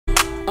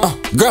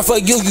Girl, for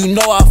you, you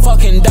know I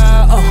fucking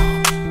die.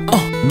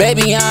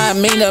 Baby, I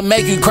ain't mean to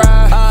make you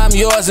cry. I'm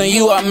yours and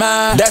you are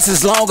mine. That's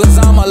as long as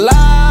I'm alive.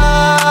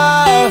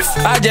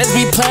 I just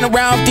be playing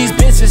around with these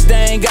bitches. They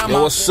ain't got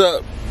my. What's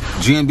up,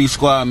 GMB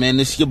squad, man?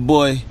 This your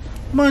boy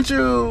Munchu.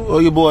 Oh,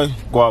 your boy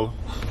Gwala.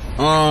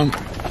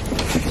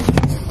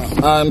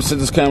 I'm set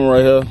this camera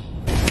right here.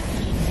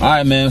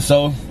 Alright, man,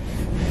 so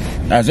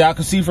as y'all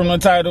can see from the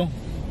title,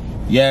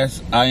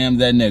 yes, I am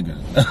that nigga.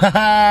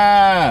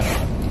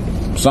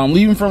 So I'm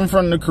leaving from in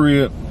front of the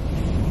crib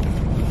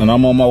and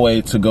I'm on my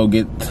way to go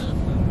get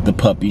the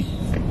puppy.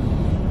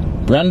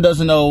 Brandon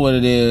doesn't know what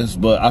it is,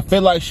 but I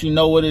feel like she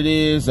know what it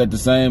is. At the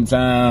same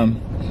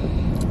time,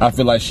 I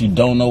feel like she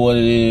don't know what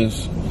it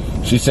is.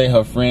 She say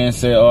her friend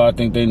said, oh, I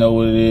think they know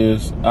what it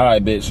is.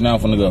 Alright, bitch, now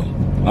I'm finna go.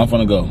 I'm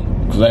finna go,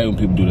 because I hate when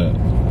people do that.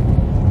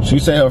 She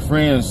say her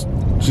friends,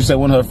 she said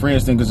one of her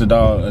friends think it's a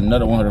dog,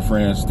 another one of her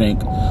friends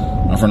think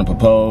I'm finna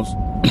propose.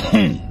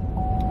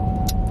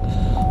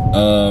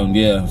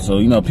 Yeah, so,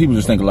 you know, people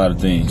just think a lot of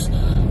things.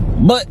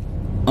 But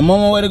I'm on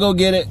my way to go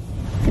get it.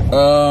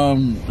 I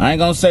ain't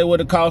gonna say what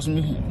it cost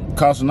me. It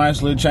cost a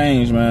nice little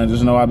change, man.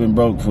 Just know I've been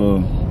broke for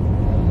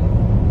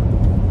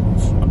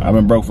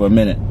a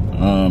minute.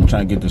 Trying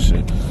to get this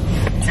shit.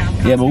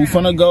 Yeah, but we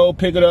finna go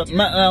pick it up.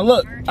 Now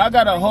look, I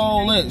got a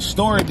whole lit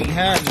story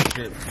behind this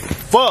shit.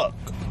 Fuck.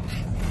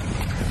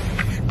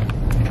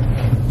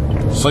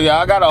 So yeah,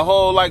 I got a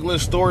whole like little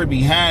story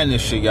behind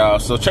this shit, y'all.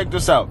 So check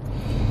this out.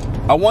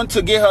 I want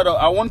to get her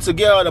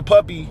the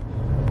puppy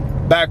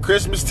by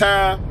Christmas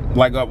time.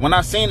 Like when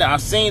I seen it, I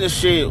seen the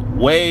shit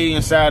way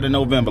inside of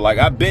November. Like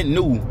I've been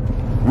new,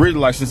 really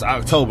like since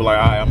October. Like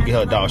alright, I'm gonna get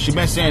her a dog. She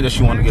been saying that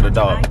she want to get a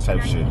dog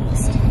type shit.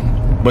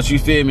 But you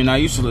feel me? Now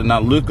you should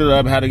not look it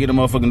up how to get a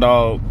motherfucking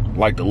dog,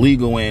 like the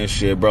legal way and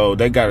shit, bro.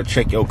 They gotta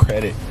check your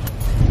credit.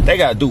 They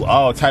gotta do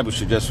all type of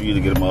shit just for you to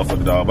get a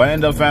motherfucking dog. But I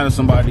end up finding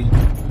somebody,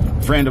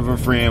 friend of a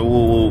friend,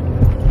 woo,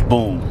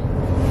 boom.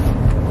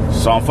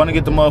 So I'm finna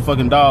get the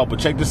motherfucking dog, but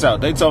check this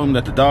out. They told me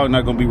that the dog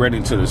not gonna be ready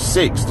until the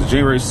 6th, the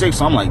January 6th.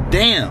 So I'm like,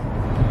 damn.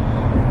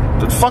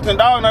 The fucking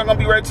dog not gonna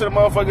be ready till the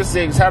motherfucking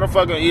 6th. How the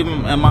fuck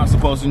even am I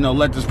supposed to, you know,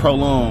 let this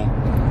prolong?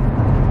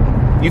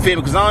 You feel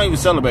me? Because I don't even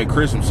celebrate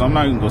Christmas, so I'm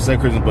not even gonna say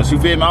Christmas, but you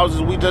feel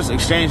me? We just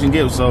exchanging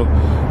gifts. So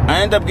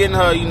I end up getting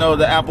her, you know,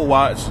 the Apple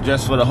Watch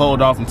just for the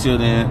hold off until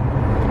then.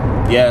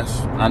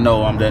 Yes, I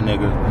know I'm that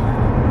nigga.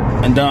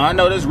 And I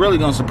know this really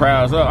gonna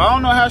surprise her. I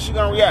don't know how she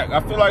gonna react.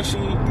 I feel like she,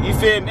 you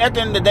feel me? At the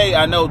end of the day,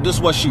 I know this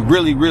is what she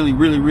really want.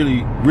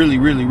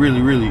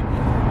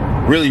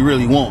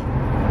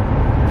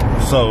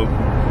 So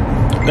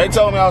they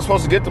told me I was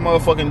supposed to get the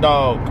motherfucking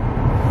dog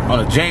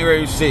on a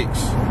January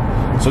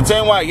 6th. So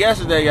tell me why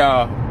yesterday,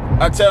 y'all,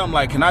 I tell them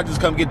like, can I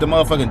just come get the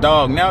motherfucking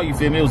dog now? You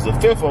feel me? It was the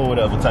 5th or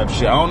whatever type of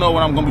shit. I don't know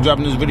when I'm gonna be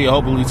dropping this video.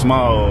 Hopefully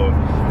tomorrow or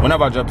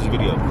whenever I drop this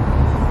video.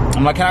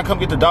 I'm like, can I come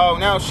get the dog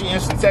now? She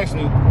instantly texted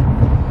me.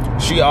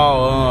 She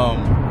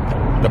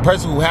the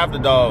person who have the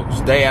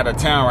dogs, they out of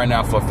town right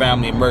now for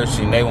family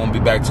emergency and they won't be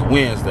back till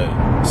Wednesday.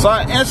 So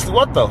I instantly,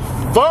 what the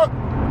fuck?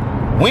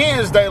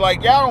 Wednesday,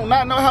 like y'all do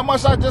not know how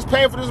much I just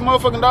paid for this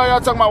motherfucking dog. Y'all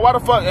talking about why the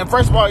fuck? And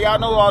first of all, y'all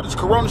know all this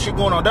corona shit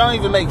going on. That don't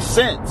even make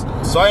sense.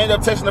 So I ended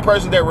up texting the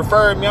person that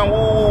referred me on.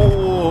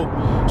 Woo.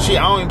 I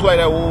don't even play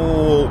that.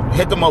 Woo.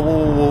 Hit them up.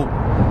 Woo.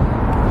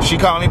 She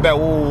called me back.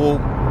 Woo.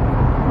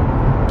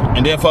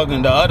 And then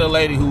fucking the other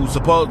lady who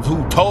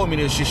told me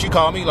this shit, she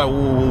called me like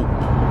woo.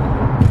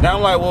 Now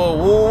I'm like,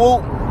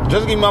 woo.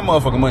 Just give me my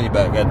motherfucking money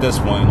back at this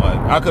point. Like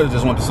I could have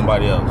just went to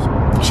somebody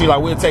else. She like,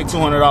 we'll take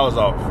 $200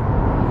 off.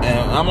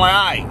 And I'm like,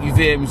 alright, you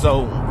feel me?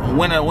 So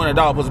when a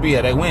dog supposed to be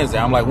here? That Wednesday.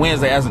 I'm like,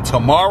 Wednesday as in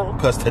tomorrow?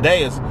 Because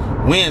today is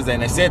Wednesday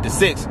and they said the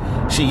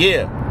 6th. She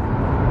yeah.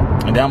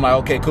 And then I'm like,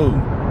 okay, cool.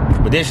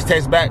 But then she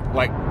texts back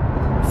like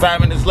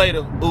 5 minutes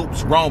later,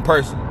 oops, wrong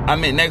person. I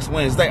meant next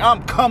Wednesday.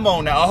 Come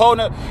on now. A whole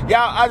nother,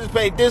 y'all, I just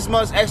paid this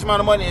much extra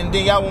amount of money and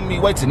then y'all want me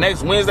to wait till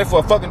next Wednesday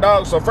for a fucking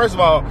dog? So first of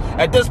all,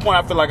 at this point,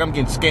 I feel like I'm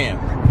getting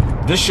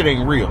scammed. This shit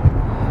ain't real.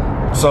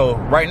 So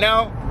right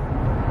now,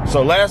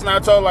 so last night I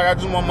told her, like, I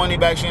just want money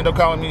back. She ended up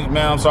calling me,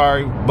 man, I'm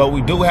sorry. But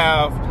we do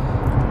have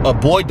a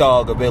boy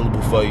dog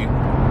available for you.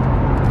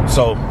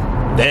 So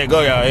there you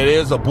go, y'all. It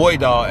is a boy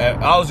dog.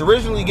 I was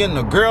originally getting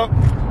a girl.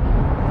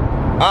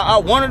 I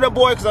wanted a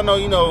boy because I know,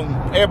 you know,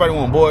 everybody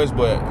want boys,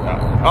 but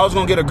I was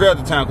going to get a girl at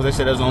the time because they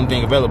said that's the only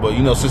thing available.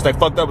 You know, since they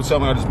fucked up and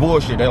telling me all this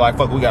bullshit, they like,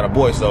 fuck, we got a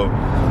boy. So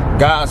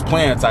God's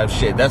plan type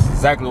shit. That's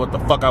exactly what the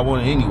fuck I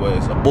wanted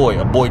anyways. A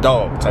boy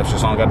dog type shit.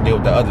 So I don't got to deal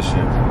with the other shit.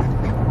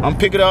 I'm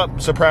picking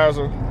up, surprise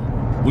her.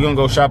 We're going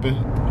to go shopping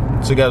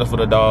together for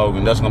the dog,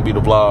 and that's going to be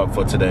the vlog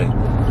for today.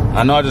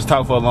 I know I just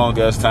talked for a long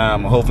ass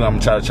time. Hopefully I'm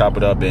going to try to chop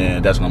it up,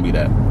 and that's going to be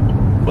that.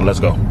 But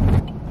let's go.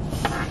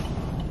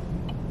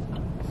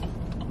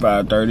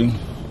 5:30.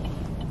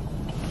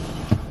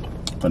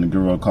 Finna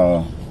give her a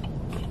call.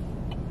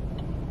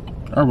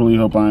 I really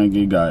hope I ain't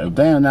get got. If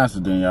they announce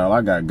it, then y'all,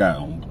 I got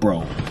on,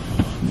 bro.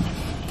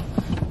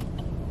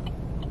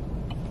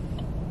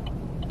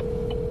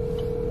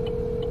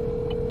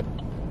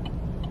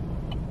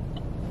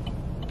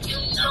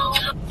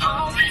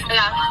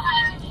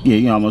 Hello. Yeah,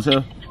 you almost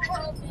here?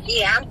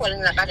 Yeah, I'm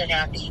pulling up. I just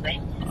got off the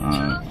E-way.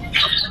 Alright.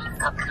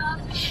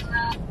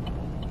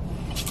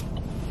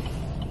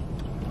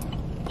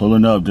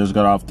 Pulling up, just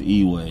got off the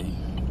E-way.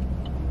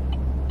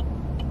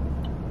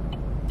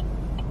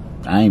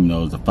 I didn't even know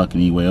it was the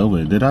fucking E-way over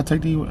there. Did I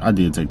take the E-way? I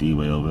did take the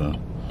E-way over there.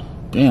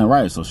 Damn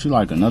right, so she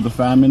like another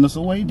 5 minutes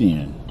away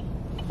then.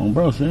 Oh,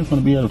 bro, she ain't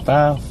gonna be at a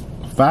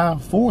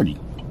 5:40.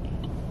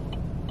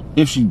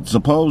 If she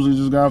supposedly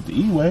just got off the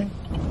E-way.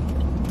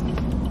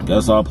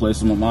 Guess I'll play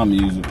some of my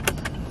music.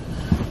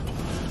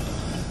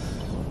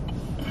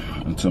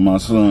 Until my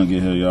son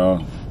get here,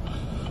 y'all.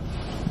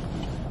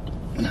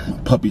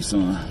 Puppy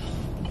son.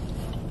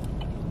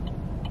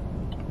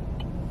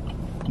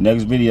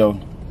 Next video.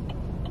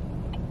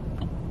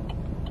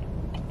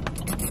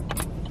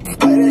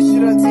 Play that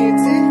shit on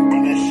TNT.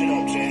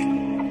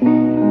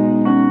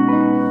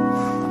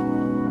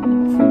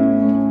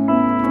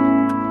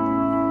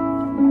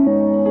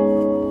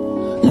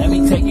 Let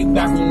me take you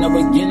back from the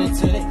beginning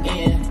to the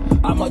end.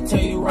 I'ma tell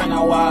you right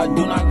now why I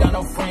do not got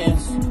no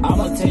friends.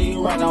 I'ma tell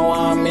you right now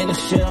why I'm in the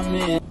shit I'm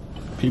in.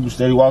 People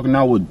steady walking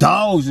out with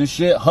dogs and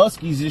shit,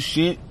 huskies and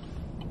shit.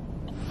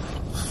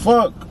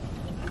 Fuck.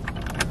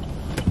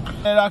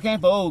 I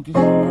can't focus.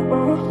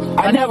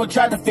 I never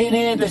tried to fit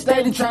in. They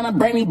steady trying to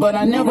bring me, but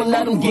I never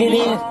let them get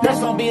in. That's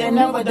gonna be a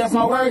never, that's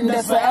my word, and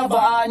that's forever.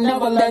 I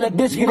never let a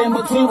bitch get in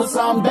between with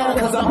something better,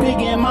 cause I'm big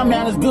and my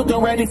man is built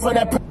and ready for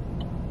that.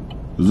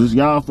 Is this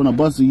y'all finna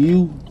bust at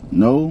you?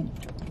 No.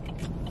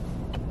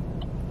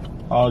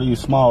 All these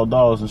small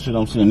dogs and shit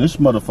I'm seeing. This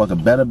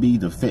motherfucker better be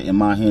to fit in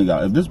my hand,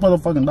 y'all. If this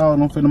motherfucking dog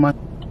don't fit in my...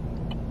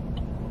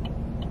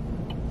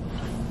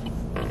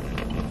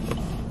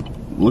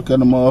 Look at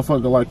the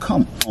motherfucker like,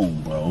 come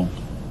on, bro.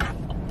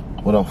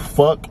 What the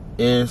fuck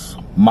is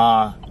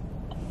my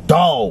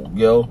dog,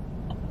 yo?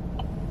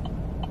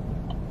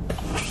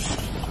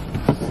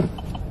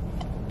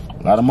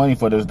 A lot of money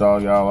for this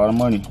dog, y'all. A lot of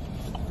money.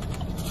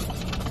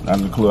 Not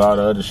to include all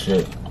the other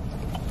shit.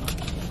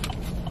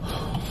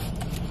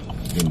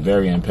 Getting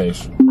very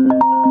impatient.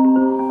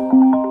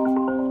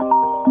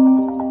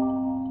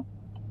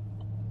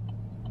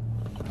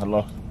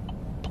 Hello?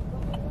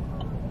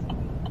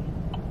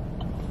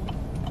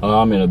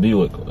 I'm in a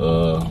Buick.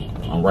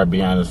 I'm right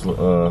behind this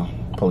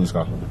police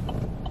car.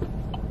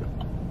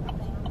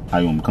 How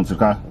you want me to come to the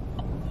car?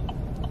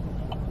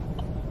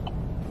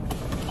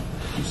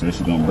 She said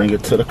she's gonna bring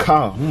it to the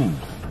car.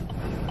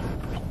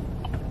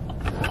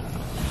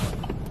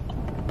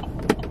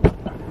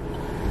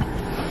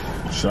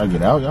 Should I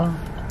get out, y'all?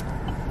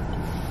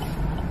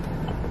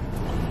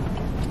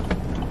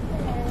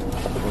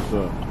 What's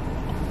up?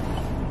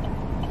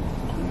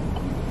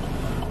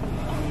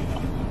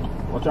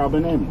 What y'all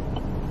been naming?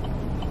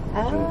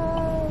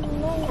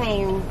 No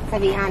name, to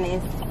be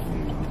honest.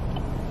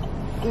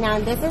 Now,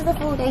 this is the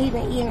food that he's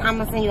been eating. I'm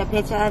gonna send you a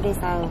picture of it,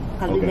 so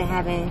because we've been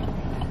having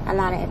a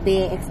lot of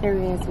bad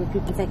experience with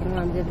people taking him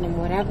home, giving him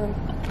whatever.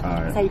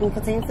 Alright. So you can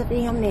continue to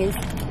feed him this.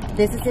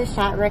 This is his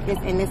shot records,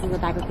 and this is a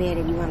diaper bed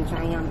if you want to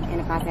try him in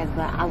the process.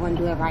 But I wouldn't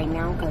do it right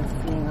now because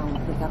we ain't gonna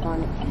pick up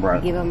on it.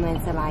 Right. Give him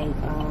until like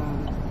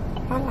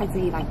probably like to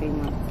eat like 3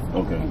 months.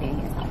 Okay. And then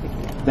he'll stop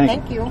picking up.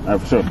 Thank you. All right,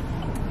 for sure.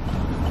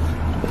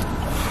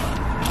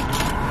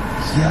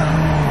 Yo.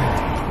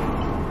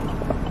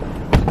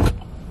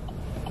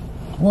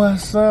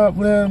 What's up,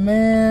 little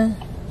man?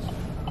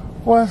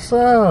 What's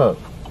up?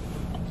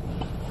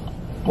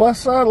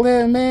 What's up,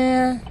 little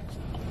man?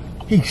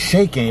 He's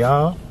shaking,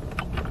 y'all.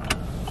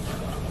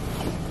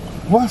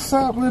 What's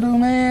up, little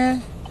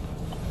man?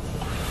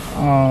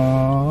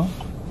 Oh.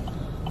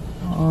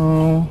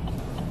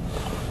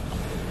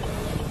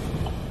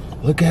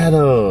 Look at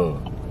her.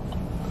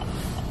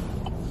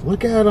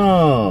 Look at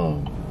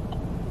him.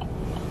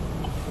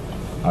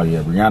 Oh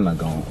yeah, Brianna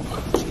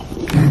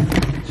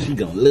she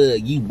gonna love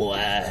you, boy.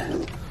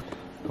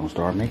 Gonna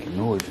start making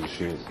noise and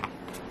shit.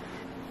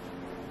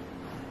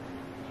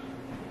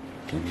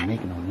 Can't be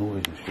making no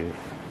noise and shit.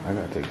 I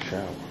gotta take a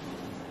shower.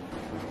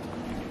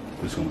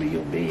 This gonna be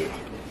your bed.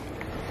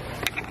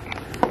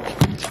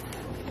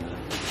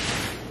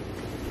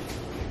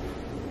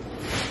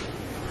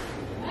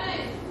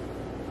 Hey.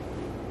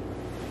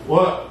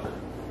 What?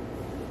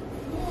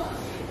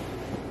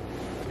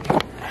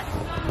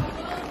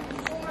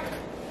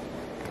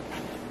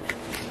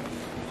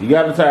 You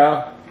got a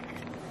towel?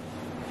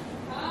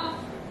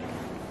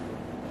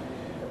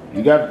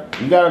 You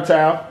got a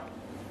towel?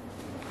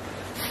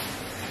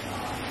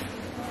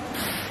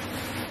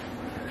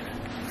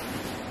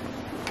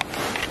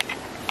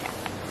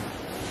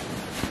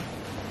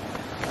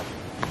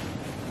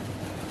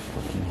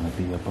 You wanna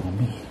be up on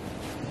me?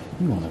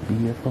 You wanna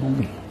be up on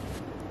me?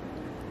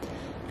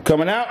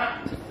 Coming out?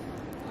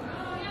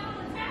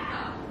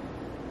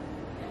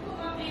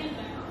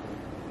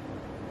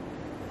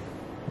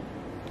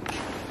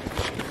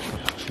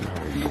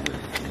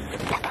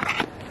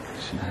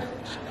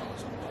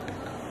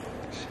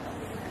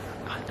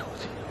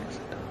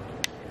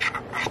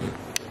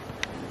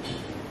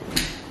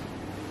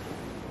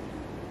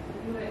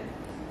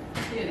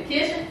 You in the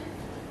kitchen?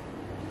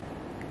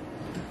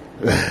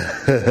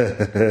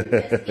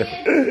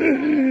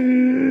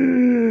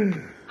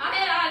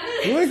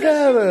 Look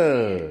at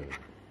her.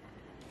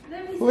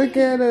 Look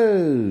at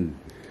her.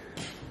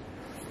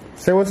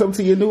 Say what's up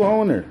to your new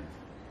owner.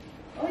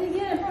 Oh, you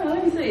get it from?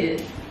 Let me see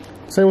it.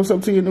 Say what's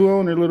up to your new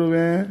owner, little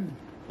man.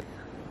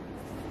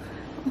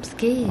 I'm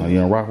scared. Oh, you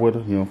don't rock with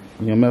her? You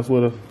don't mess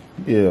with her?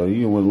 Yeah,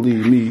 you don't want to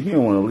leave me. You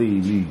don't want to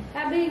leave me.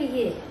 How big is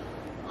it?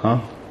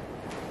 Huh?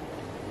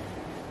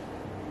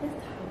 It's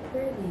so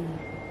pretty.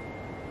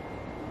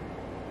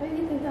 Where do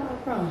you get the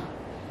dog from?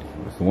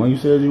 That's the one you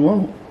said you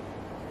want.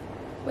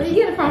 Where you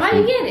get it from? How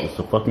you get it? It's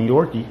a fucking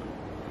Yorkie.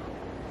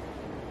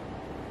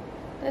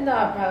 That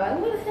dog probably like,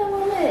 what the hell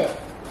on that?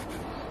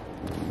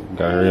 You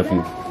gotta hurry up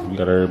and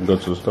go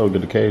to the store,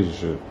 get the cage and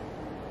shit.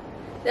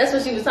 That's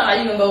what she was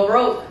talking about. You gonna go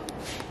broke.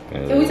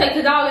 Can we take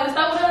the dog in the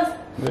store with us?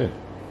 Yeah.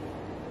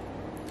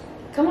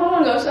 Come on, I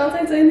wanna go.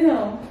 Shantae, take me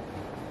home.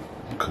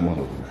 Come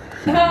on.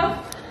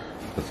 Huh?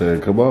 I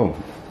said, come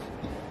on.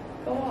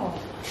 Come on.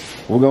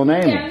 We're gonna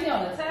name Yeah, it. you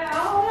on the tag?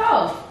 I don't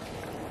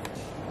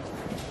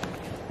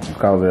know.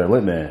 Call that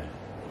Lit Man.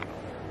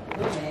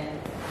 Good man.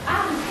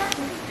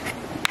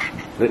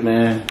 Lit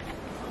Man.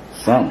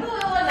 I Something. knew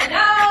it was a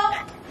dog.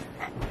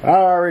 I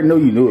already knew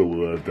you knew it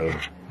was though.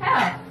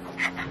 How?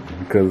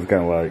 Because it's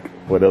kind of like,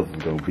 what else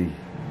is gonna be?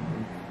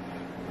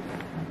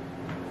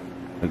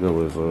 Nigga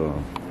was,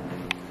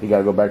 he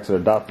gotta go back to the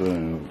doctor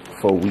in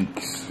 4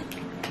 weeks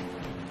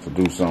to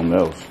do something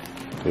else.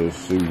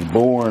 Cause she was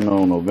born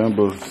on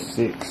November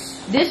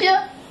 6th. This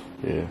year?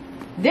 Yeah,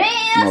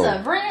 Damn, No. that's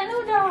a brand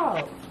new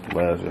dog.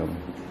 last year.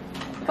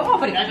 Come on,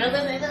 buddy. I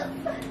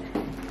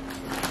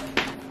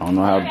I don't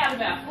know how. got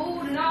about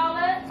food and all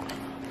that.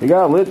 He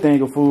got a lit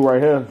thing of food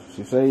right here.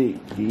 She say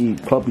he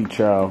eat puppy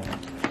chow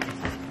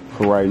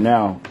for right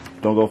now.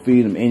 Don't go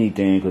feed him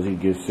anything because he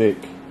gets sick.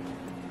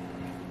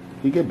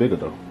 He get bigger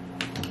though.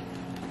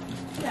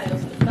 You gotta go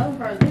to the store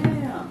first.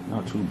 Damn.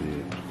 Not too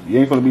big. You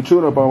ain't gonna be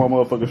chewing up on my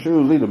motherfucking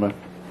shoes either, man.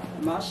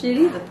 My shit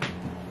either.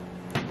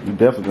 You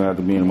definitely gonna have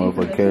to be in the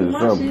motherfucking cage or My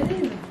something. shit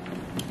either.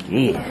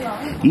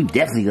 Yeah, you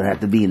definitely gonna have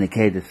to be in the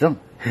cage or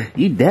something.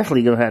 You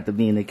definitely gonna have to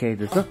be in the cage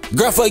or something.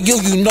 Girl, for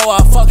you, you know I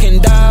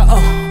fucking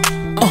die.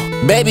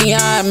 Baby,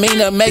 I ain't mean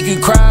to make you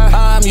cry.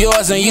 I'm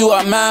yours and you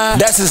are mine.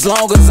 That's as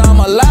long as I'm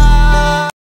alive.